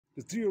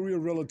The theory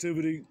of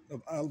relativity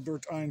of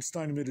Albert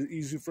Einstein made it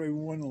easy for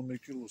everyone. It'll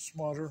make you a little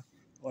smarter.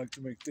 I like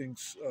to make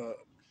things,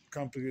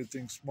 complicated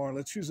things smart.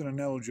 Let's use an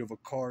analogy of a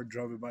car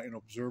driving by an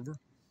observer.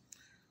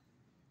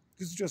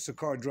 This is just a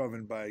car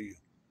driving by you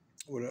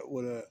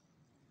with a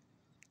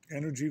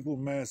energy equal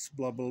mass,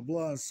 blah, blah,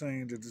 blah,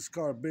 saying that this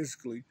car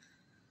basically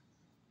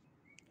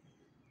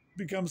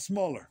becomes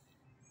smaller.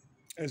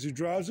 As it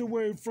drives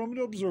away from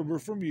the observer,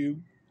 from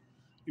you,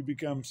 it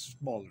becomes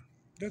smaller.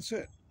 That's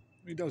it.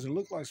 It doesn't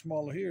look like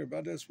smaller here,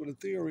 but that's what the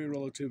theory of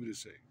relativity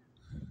says.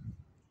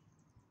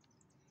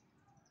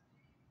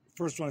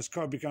 First one is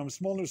car becomes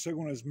smaller. Second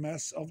one is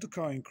mass of the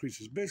car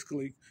increases.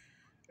 Basically,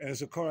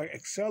 as the car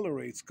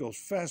accelerates, goes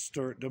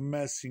faster, the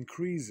mass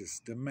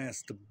increases. The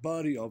mass, the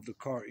body of the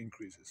car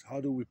increases. How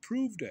do we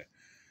prove that?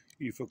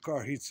 If a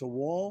car hits a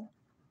wall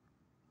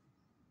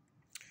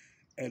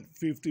at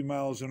 50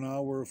 miles an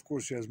hour, of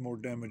course, it has more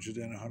damage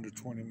than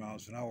 120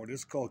 miles an hour.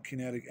 That's called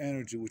kinetic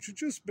energy, which is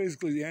just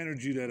basically the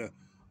energy that an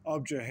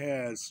object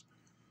has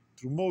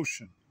through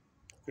motion.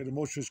 Okay, the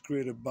motion is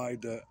created by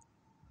the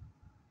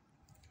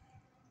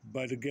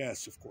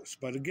gas, of course,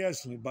 by the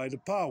gasoline, by the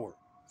power.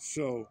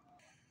 So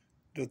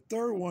the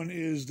third one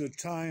is the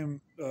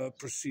time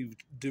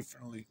perceived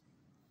differently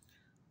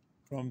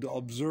from the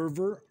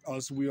observer,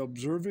 us we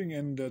observing,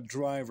 and the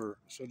driver.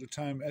 So the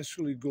time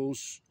actually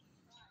goes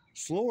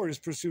slower, is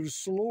perceived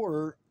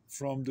slower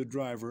from the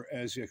driver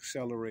as he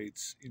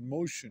accelerates in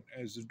motion,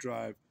 as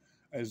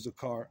the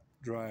car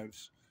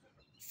drives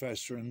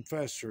faster and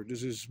faster.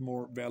 This is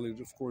more valid,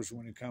 of course,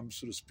 when it comes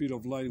to the speed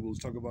of light. We'll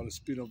talk about the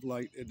speed of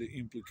light and the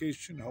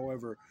implication.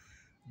 However,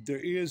 there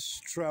is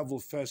travel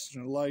faster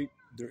than light.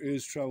 There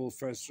is travel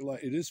faster than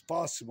light. It is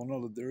possible,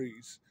 not that there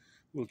is.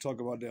 We'll talk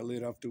about that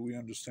later after we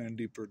understand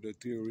deeper the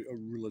theory of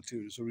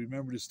relativity. So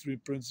remember these three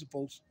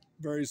principles.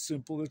 Very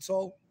simple. That's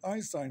all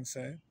Einstein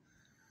said.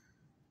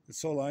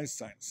 That's all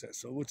Einstein said.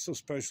 So what's so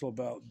special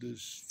about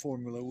this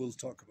formula we'll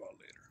talk about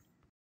later.